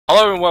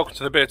Hello and welcome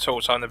to the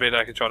BF3. I'm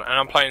TheBeardTalks and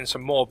I'm playing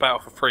some more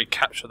Battlefield 3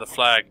 Capture the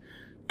Flag.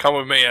 Come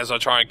with me as I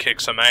try and kick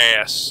some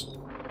ass.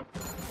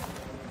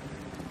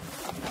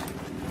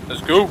 Let's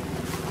go.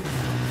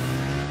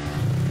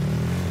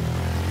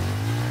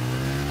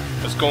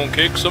 Let's go and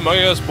kick some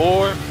ass,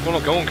 boy.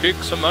 Gonna go and kick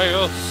some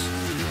ass.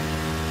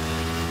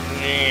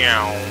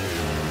 Meow.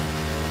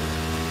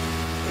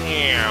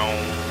 Meow.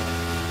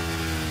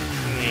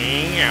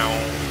 Meow.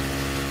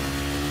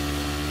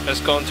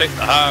 Let's go and take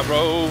the high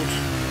road.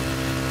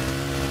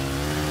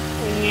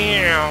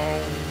 Meow.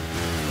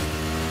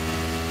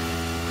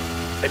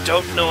 I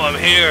don't know I'm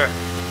here.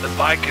 The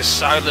bike is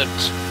silent.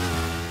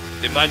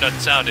 It might not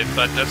sound it,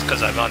 but that's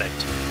because I'm on it.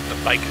 The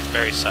bike is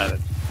very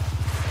silent.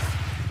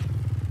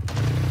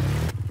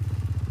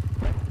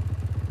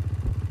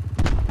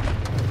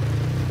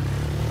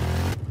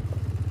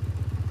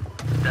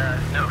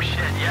 No shit,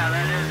 yeah,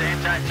 that is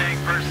anti-tank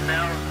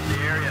personnel in the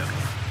area.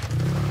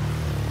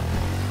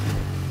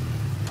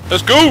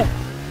 Let's go!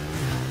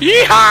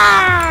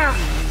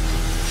 Yeehaw!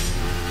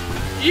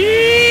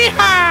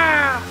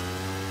 Yeehaw!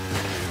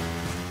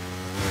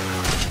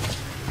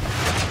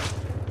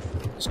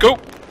 Let's go!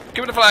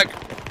 Give me the flag! The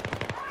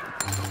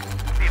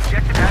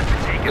objective has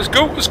been taken. Let's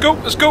go! Let's go!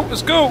 Let's go!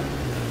 Let's go!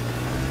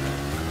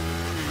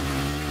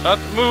 Time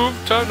to move!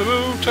 Time to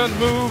move! Time to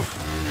move!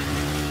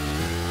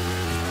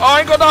 Oh, I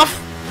ain't got enough!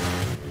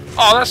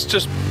 Oh, that's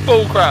just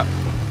bullcrap!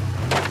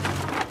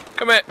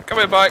 Come here,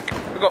 bike.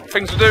 We've got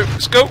things to do.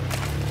 Let's go!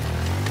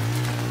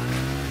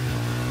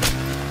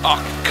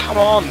 Oh, come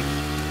on!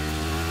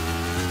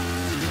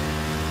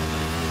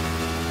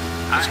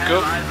 Let's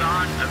go. I have eyes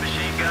on a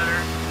machine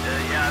gunner.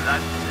 Yeah, I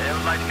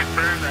would like to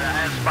confirm that I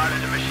have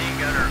spotted a machine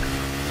gunner.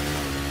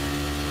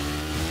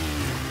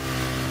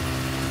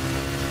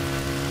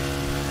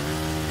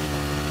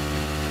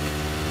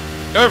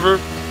 Over.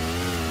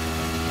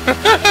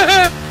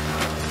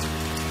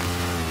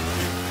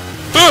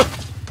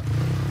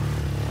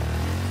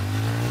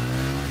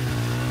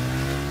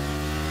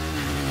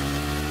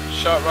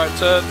 Sharp right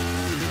turn.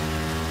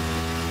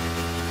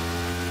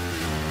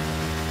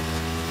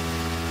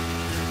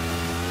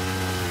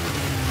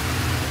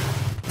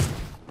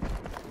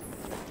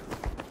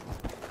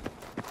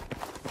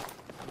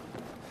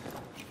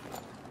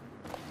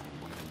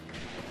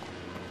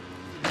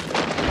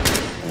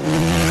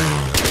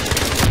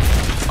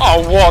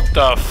 Oh, what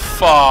the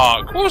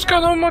fuck? What's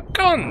going on with my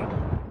gun?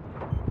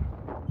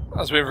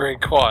 That's been very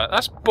quiet.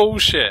 That's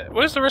bullshit.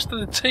 Where's the rest of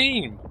the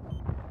team?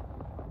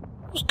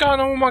 What's going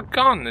on with my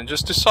gun and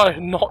just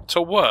decided not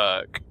to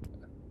work?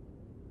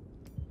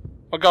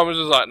 My gun was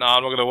just like, nah,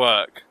 I'm not gonna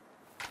work.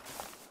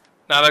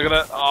 Now they're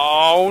gonna...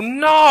 Oh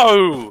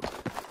no!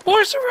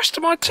 What is the rest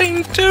of my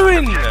team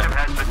doing? Objective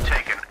has been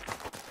taken.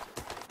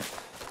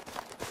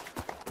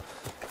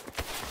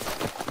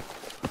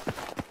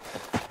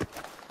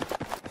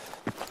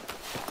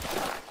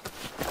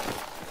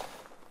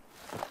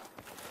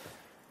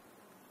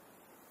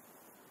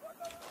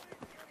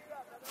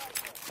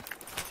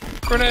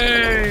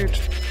 Grenade!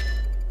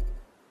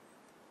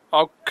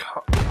 Oh,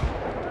 God.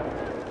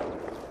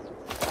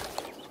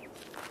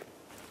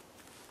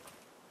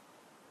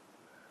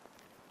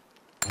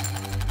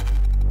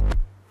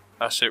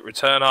 That's it,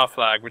 return our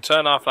flag,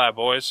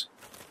 boys.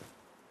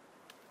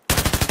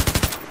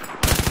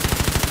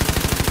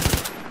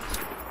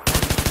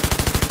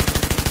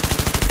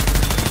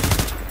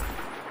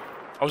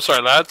 I'm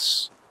sorry,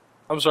 lads.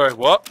 I'm sorry,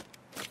 what?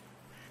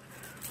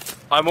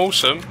 I'm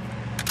awesome.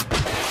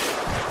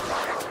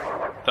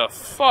 The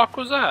fuck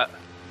was that?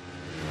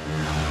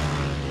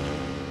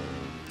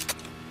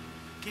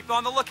 Keep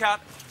on the lookout.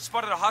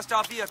 Spotted a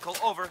hostile vehicle.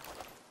 Over.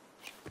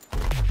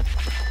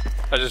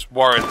 That just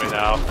worries me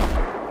now.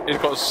 He's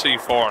got a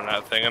C4 on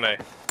that thing,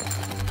 hasn't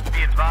he?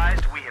 Be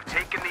advised, we have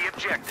taken the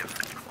objective.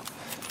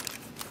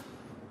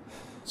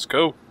 Let's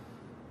go.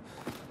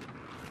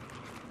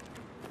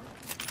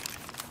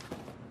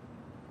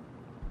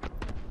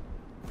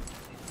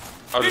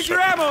 Here's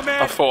your ammo,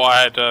 man. I thought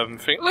I had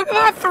look at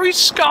that, 3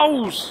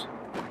 skulls!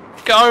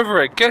 Get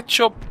over it, get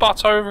your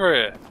butt over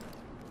here.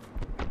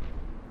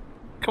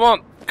 Come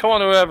on,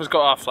 whoever's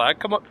got our flag,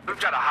 come on. We've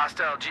got a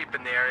hostile jeep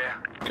in the area.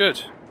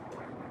 Good.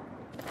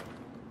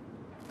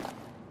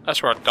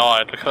 That's where I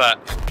died, look at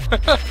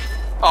that.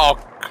 Oh.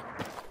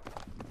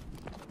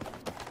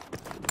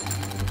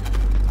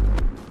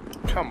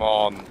 Come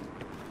on.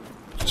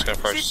 Just gonna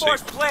throw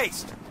C4's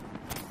placed.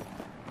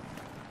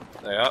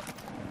 There you are.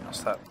 That's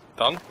that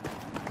done.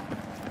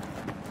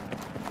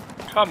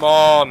 Come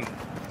on.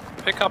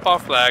 Pick up our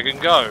flag and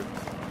go.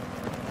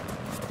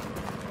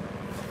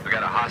 We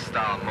got a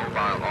hostile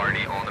mobile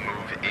already on the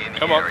move in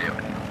Come the on. area.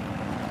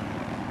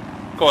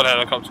 Go on,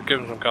 helicopter,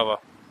 give them some cover.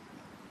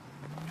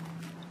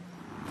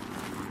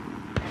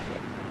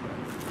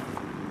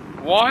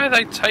 Why are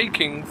they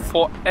taking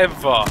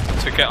forever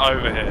to get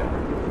over here?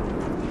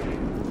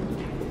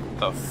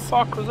 The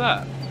fuck was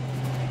that?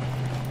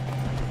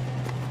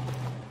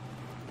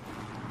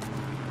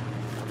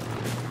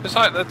 It's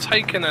like they're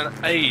taking an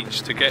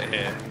age to get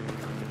here.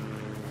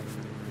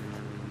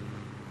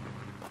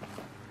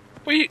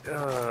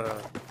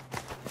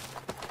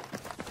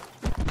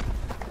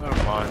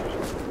 mind.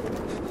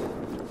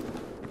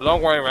 The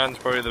long way around is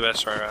probably the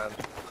best way around.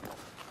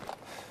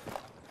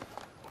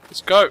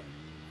 Let's go!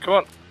 Come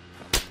on!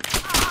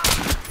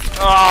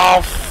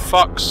 Oh,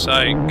 fuck's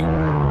sake!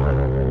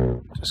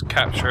 Just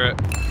capture it.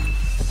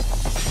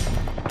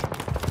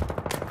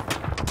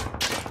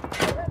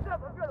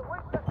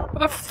 Where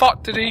the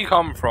fuck did he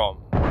come from?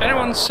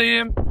 Anyone see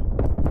him?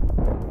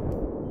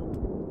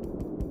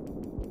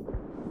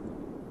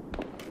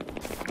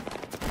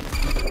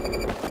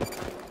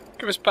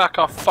 Give us back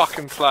our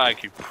fucking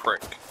flag, you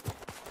prick.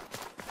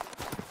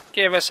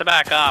 Give us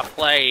back our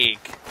flag.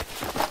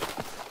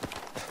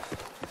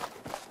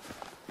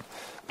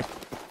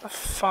 Where the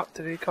fuck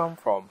did he come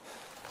from?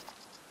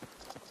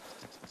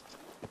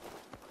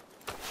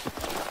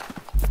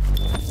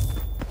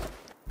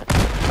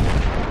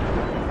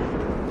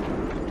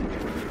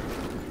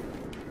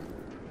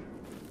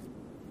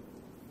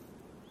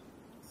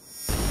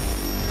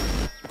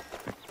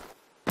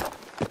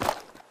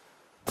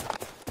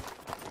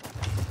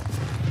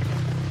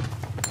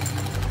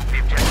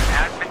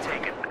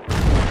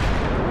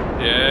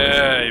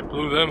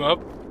 Them up.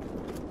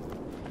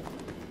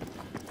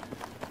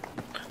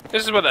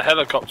 This is where the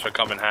helicopter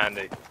come in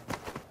handy.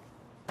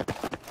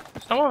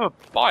 There's no other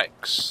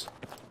bikes.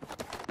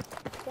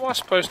 What am I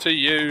supposed to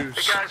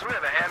use? Hey guys, we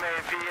have a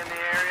MAV in the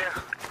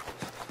area.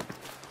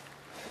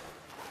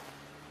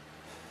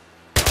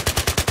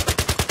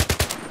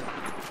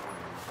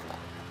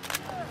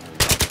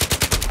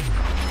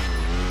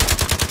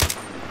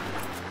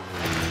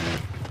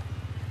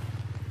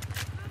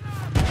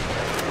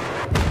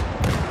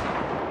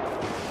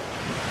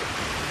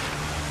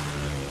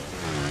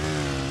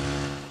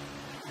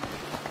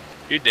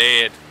 You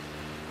dead.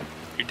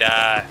 You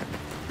die.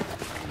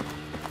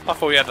 I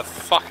thought we had the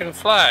fucking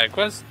flag.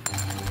 Where's...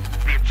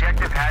 The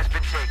objective has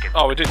been taken.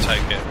 Oh, we did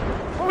take it.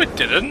 Oh, we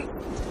didn't.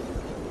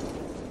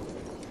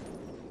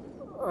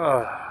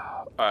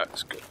 Alright,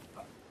 let's go.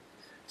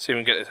 See if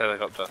we can get this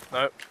helicopter.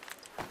 Nope.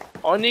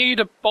 I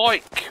need a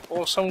bike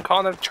or some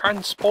kind of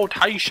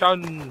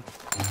transportation.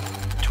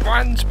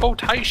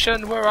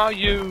 Transportation, where are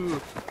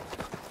you?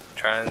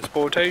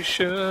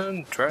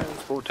 Transportation,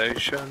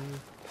 transportation.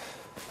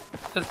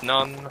 There's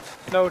none.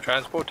 No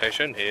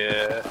transportation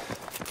here.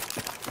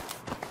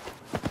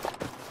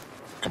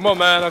 Come on,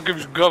 man, I'll give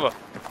you some cover.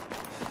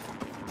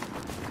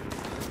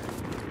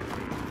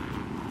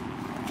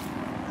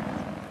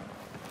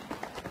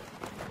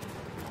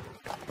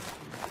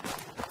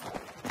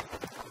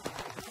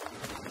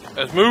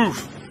 Let's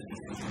move.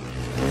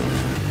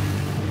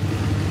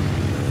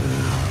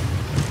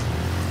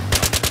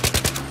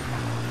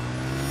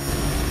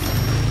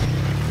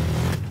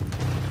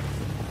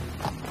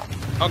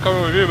 I'm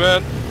coming with you,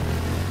 man.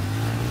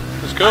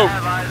 Let's go. I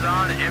have eyes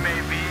on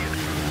MAV.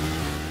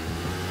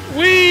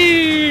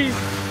 Whee!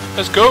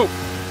 Let's go.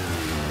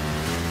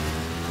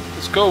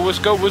 Let's go, let's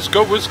go, let's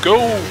go, let's go.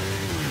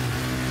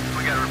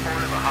 We got a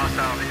report of a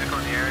hostile vehicle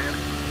in the area.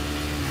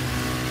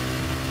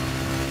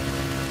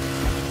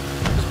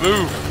 Let's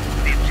move.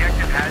 The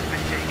objective has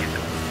been taken.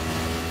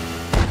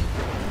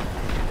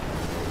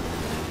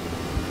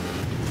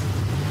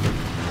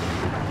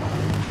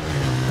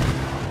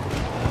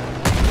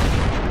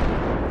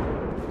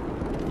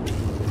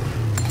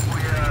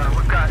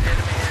 We've got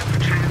enemy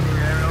infantry in the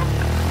area.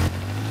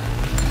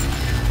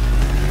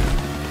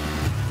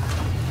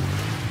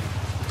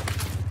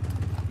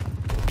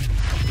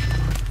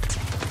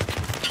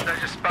 I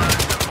just spotted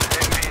some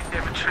enemy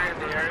infantry in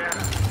the area.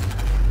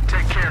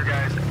 Take care,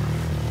 guys.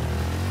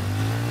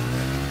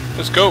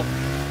 Let's go.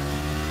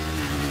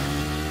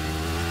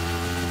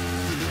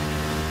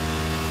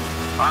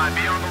 Alright,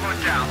 be on the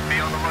lookout. Be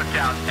on the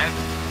lookout. And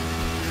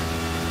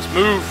Let's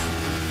move.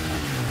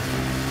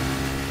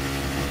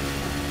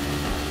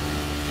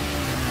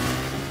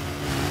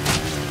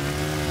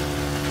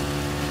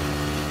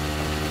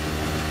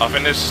 I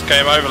think this is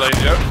game over, ladies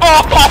and gentlemen.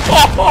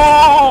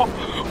 Oh!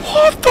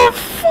 What the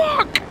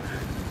fuck?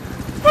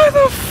 Where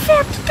the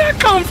fuck did that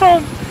come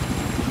from?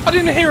 I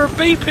didn't hear a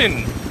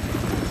beeping.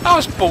 That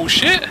was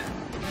bullshit.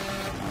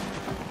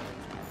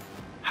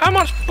 How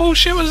much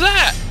bullshit was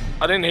that?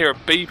 I didn't hear a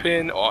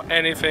beeping or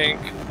anything.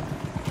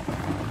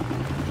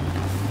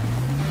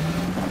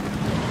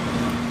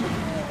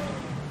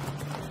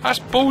 That's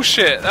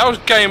bullshit. That was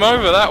game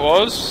over, that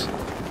was.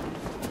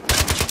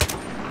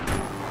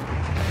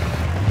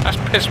 That's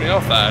pissed me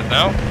off, that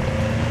now.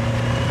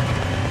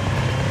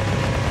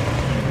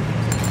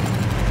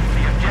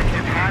 the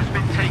objective has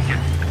been taken.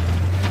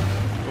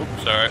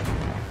 Oops, sorry.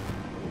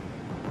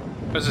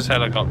 Where's this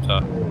helicopter?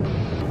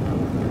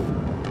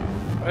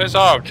 Where's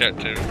our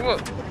objective?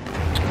 What?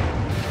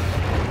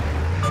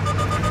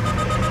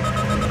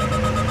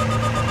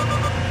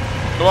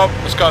 Come on,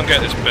 let's go and get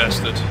this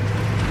bastard.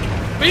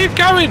 Where are you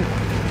going?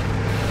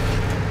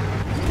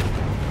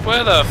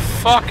 Where the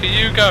fuck are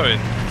you going?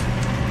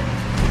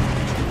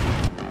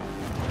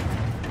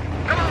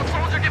 Come on,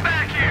 soldier, get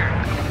back here!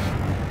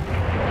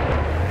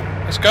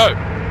 Let's go.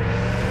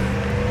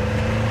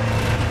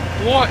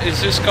 What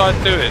is this guy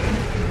doing?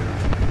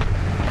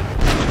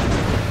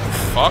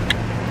 Fuck.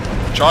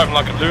 Driving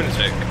like a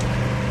lunatic.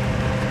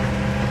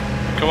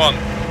 come on.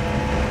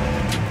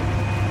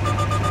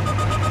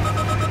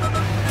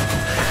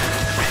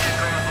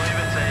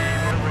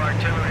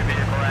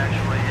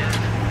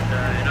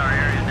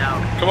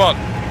 Come on.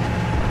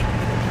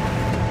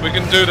 We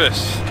can do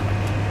this.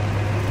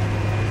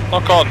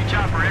 Lock on.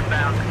 Chopper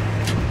inbound.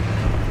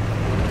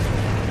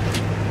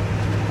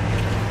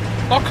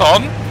 Lock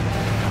on?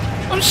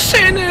 I'm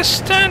sitting there,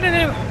 standing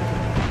here.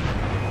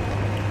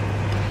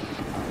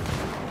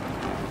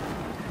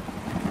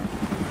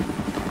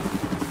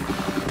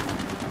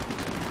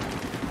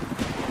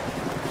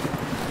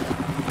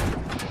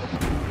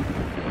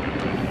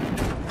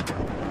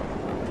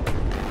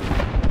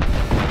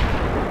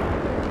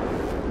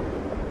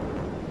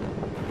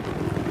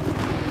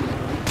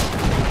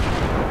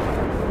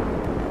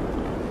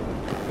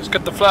 Let's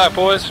get the flag,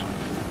 boys.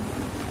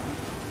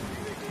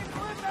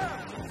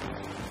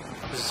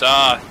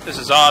 This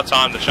is our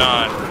time to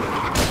shine.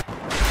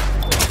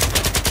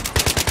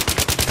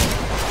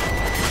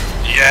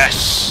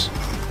 Yes!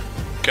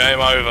 Game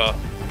over.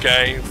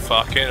 Game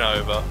fucking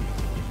over.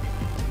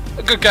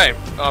 A good game.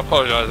 I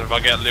apologise if I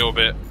get a little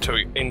bit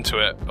too into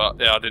it, but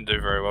yeah, I didn't do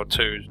very well.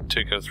 Two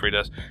kills, 3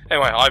 deaths.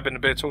 Anyway, I've been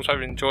TheBeardTalks. Hope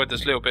you enjoyed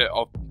this little bit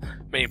of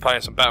me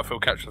playing some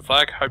Battlefield Capture the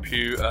Flag. Hope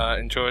you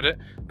enjoyed it.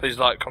 Please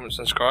like, comment,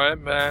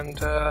 subscribe, and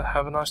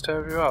have a nice day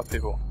wherever you are,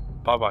 people.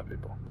 Bye bye,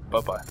 people.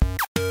 Bye bye.